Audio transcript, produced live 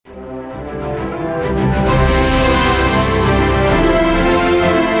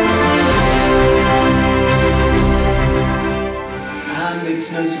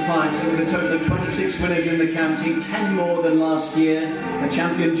last year, a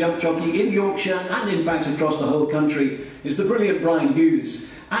champion jump jockey in Yorkshire and in fact across the whole country, is the brilliant Brian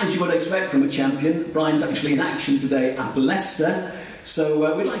Hughes. As you would expect from a champion, Brian's actually in action today at Leicester.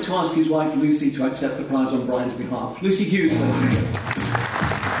 So we'd like to ask his wife Lucy to accept the prize on Brian's behalf. Luci Hughes, ladies and gentlemen.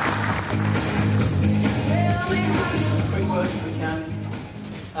 Quick word if we can.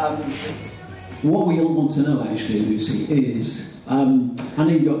 What we all want to know, actually, Lucy, is I know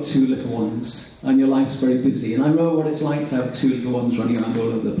you've got two little ones and your life's very busy, and I know what it's like to have two little ones running around all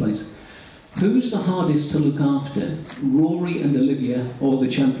over the place. Who's the hardest to look after, Rory and Olivia, or the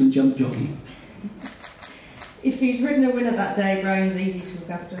champion jump jockey? If he's ridden a winner that day, Brian's easy to look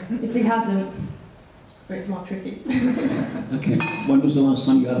after. If he hasn't, it's more tricky. Okay, when was the last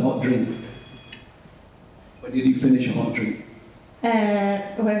time you had a hot drink? When did you finish a hot drink?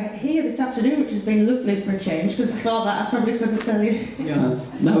 We're here this afternoon, which has been lovely for a change, because before that I probably couldn't tell you. Yeah.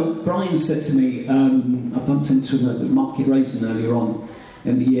 No, Brian said to me, I bumped into him at the market racing earlier on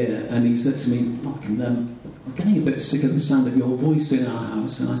in the year, and he said to me, Malcolm, I'm getting a bit sick of the sound of your voice in our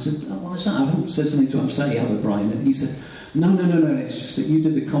house. And I said, oh, why is that? I haven't said something to upset you, have I, Brian? And he said, no, it's just that you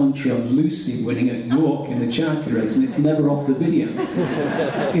did the commentary on Lucy winning at York in the charity race, and it's never off the video.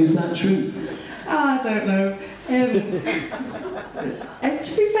 Is that true? I don't know.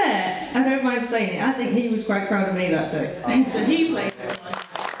 To be fair, I don't mind saying it, I think he was quite proud of me that day. So he played it.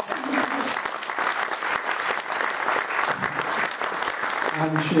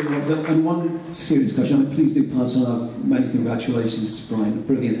 I'm sure it was. And one serious question, please do pass on our many congratulations to Brian. A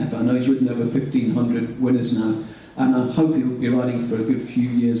brilliant effort. I know he's ridden over 1,500 winners now, and I hope he'll be riding for a good few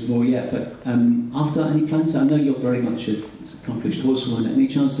years more yet. But after any plans, I know you're very much an accomplished horsewoman. Any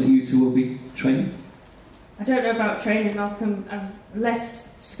chance that you two will be training? I don't know about training, Malcolm. I've left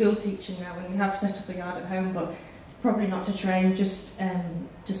school teaching now, and we have set up a yard at home, but probably not to train, just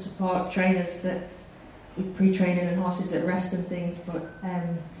to support trainers that with pre-training and horses that rest and things. But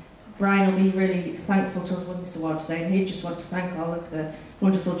Brian will be really thankful to have won this award today, and he'd just want to thank all of the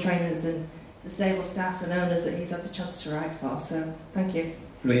wonderful trainers and the stable staff and owners that he's had the chance to ride for. So thank you.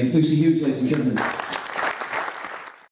 Brilliant. Luci Hughes, ladies and gentlemen.